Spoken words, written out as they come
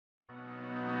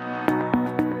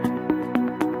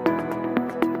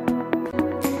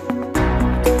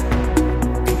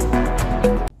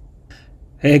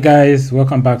Hey guys,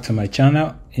 welcome back to my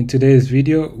channel. In today's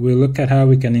video, we'll look at how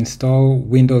we can install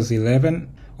Windows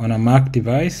 11 on a Mac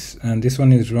device, and this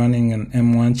one is running an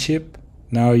M1 chip.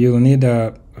 Now you'll need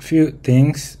a few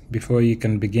things before you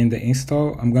can begin the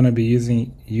install. I'm going to be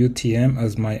using UTM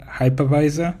as my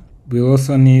hypervisor. We'll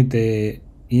also need the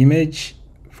image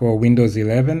for Windows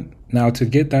 11. Now to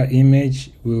get that image,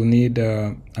 we'll need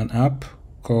an app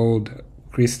called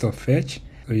Crystal Fetch.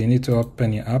 So you need to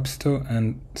open your app store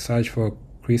and search for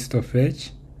Crystal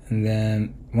Fetch, and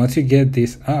then once you get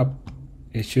this app,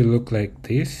 it should look like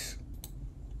this.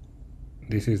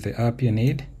 This is the app you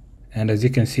need, and as you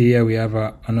can see here, we have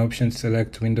an option to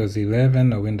select Windows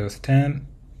 11 or Windows 10.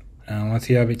 And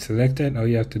once you have it selected, all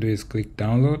you have to do is click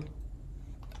download,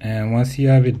 and once you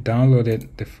have it downloaded,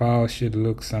 the file should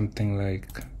look something like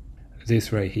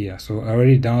this right here. So I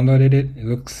already downloaded it. It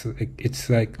looks like it's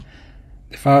like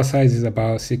the file size is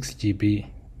about 6 GB.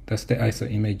 That's the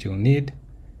ISO image you'll need.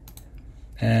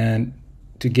 And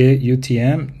to get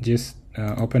UTM, just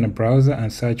open a browser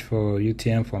and search for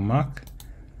UTM for Mac.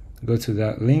 Go to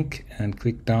that link and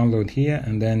click download here,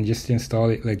 and then just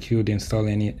install it like you would install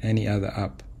any other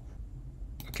app.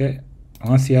 Okay,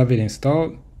 once you have it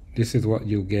installed, this is what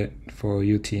you'll get for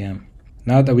UTM.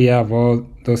 Now that we have all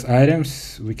those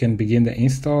items, we can begin the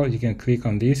install. You can click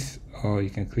on this, or you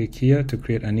can click here to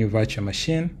create a new virtual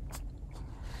machine.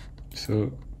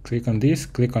 So click on this,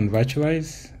 click on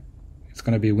virtualize. It's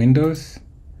going to be Windows,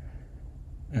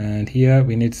 and here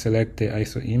we need to select the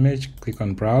ISO image. Click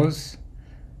on browse,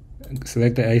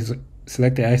 select the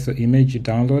ISO image you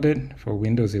downloaded for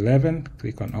Windows 11.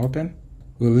 Click on open.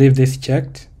 We'll leave this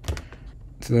checked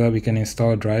so that we can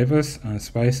install drivers and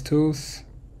spice tools.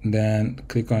 Then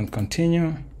click on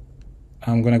continue.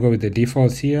 I'm going to go with the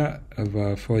defaults here of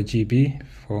 4 GB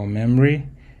for memory,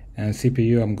 and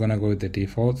CPU I'm going to go with the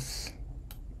defaults.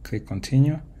 Click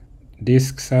continue.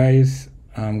 Disk size,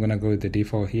 I'm going to go with the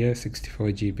default here, 64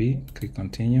 GB. Click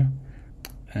continue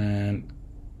and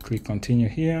click continue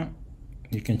here.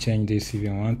 You can change this if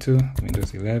you want to,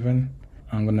 Windows 11.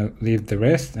 I'm going to leave the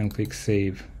rest and click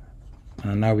save.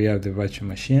 And now we have the virtual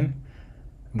machine.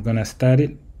 I'm going to start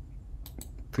it.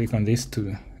 Click on this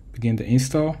to begin the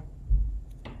install.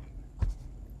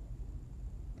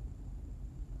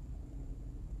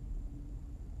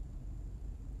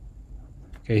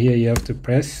 Okay, here you have to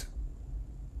press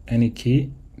any key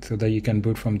so that you can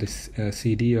boot from this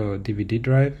CD or DVD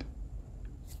drive.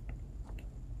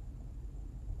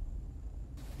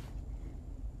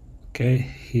 Okay,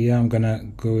 here I'm gonna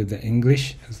go with the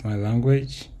English as my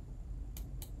language.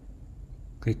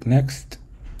 Click next.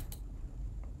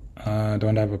 I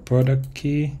don't have a product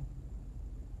key.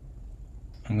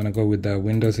 I'm gonna go with the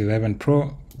Windows 11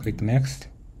 Pro. Click next.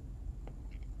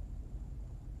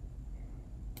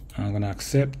 I'm gonna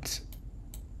accept.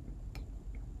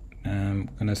 I'm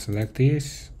gonna select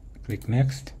this, click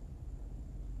next.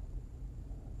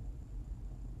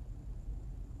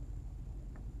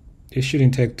 It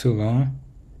shouldn't take too long.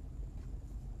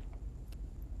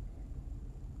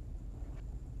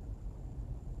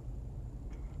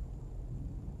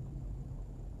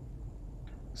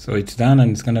 So it's done,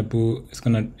 and it's gonna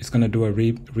do a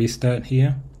restart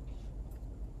here.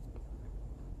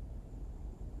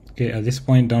 Okay, at this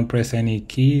point, don't press any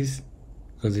keys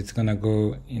because it's gonna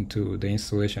go into the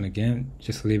installation again.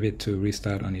 Just leave it to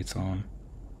restart on its own.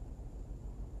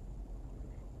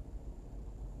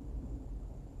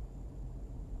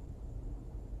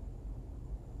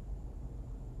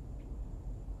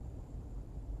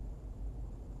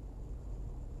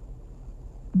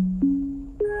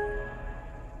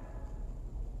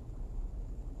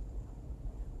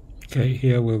 Okay,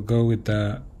 here we'll go with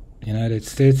the United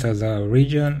States as our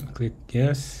region. Click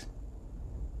yes.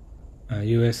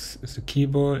 US is the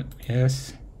keyboard,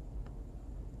 yes.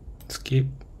 Skip.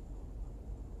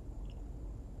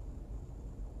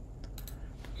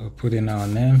 We'll put in our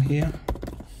name here.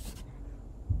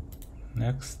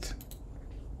 Next.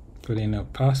 Put in a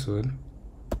password.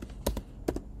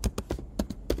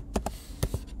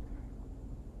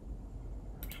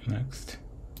 Next.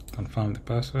 Confirm the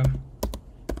password.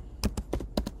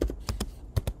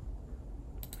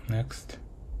 Next.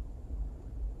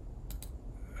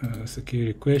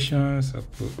 Security questions, I'll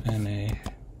put NA.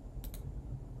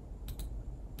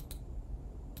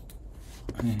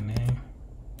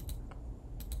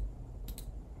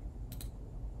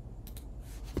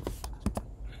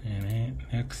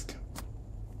 Next.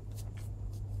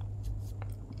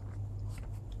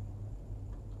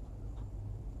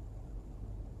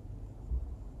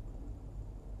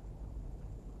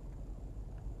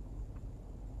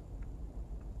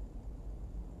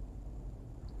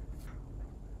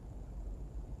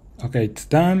 Okay, it's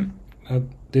done. That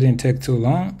didn't take too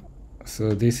long.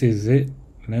 So this is it.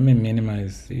 Let me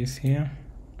minimize this here.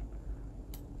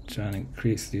 Try and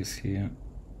increase this here.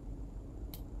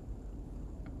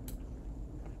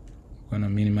 I'm gonna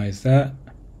minimize that.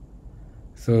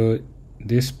 So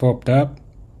this popped up.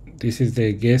 This is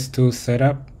the guest tool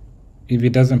setup. If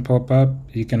it doesn't pop up,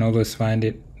 you can always find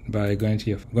it by going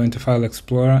to File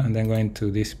Explorer and then going to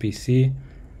this PC.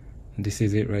 This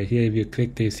is it right here. If you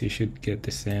click this, you should get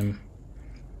the same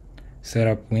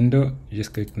setup window. You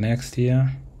just click next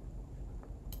here.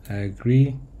 I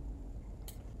agree.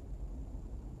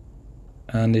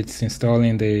 And it's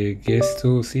installing the guest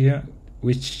tools here,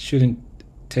 which shouldn't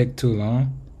take too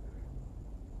long.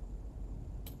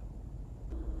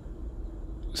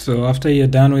 So after you're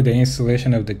done with the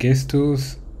installation of the guest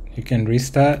tools, you can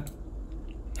restart,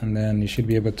 and then you should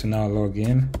be able to now log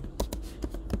in.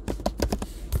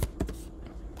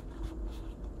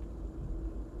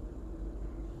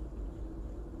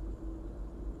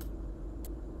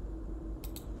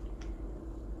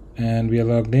 And we are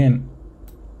logged in,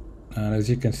 and as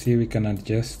you can see, we can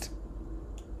adjust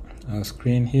our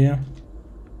screen here,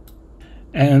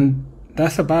 and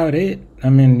that's about it. I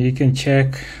mean, you can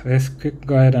check. Let's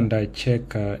go ahead and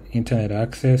check internet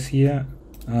access here.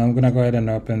 I'm gonna go ahead and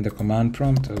open the command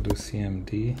prompt. I'll do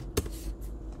cmd,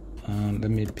 and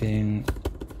let me ping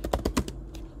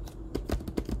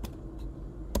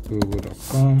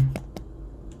google.com.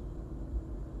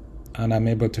 And I'm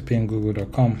able to ping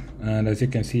google.com, and as you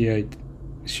can see, it's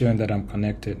showing that I'm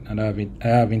connected and I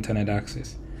have internet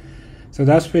access. So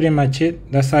that's pretty much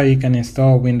it. That's how you can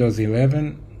install Windows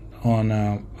 11 on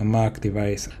a Mac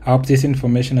device. I hope this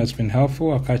information has been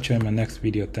helpful. I'll catch you in my next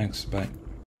video. Thanks. Bye.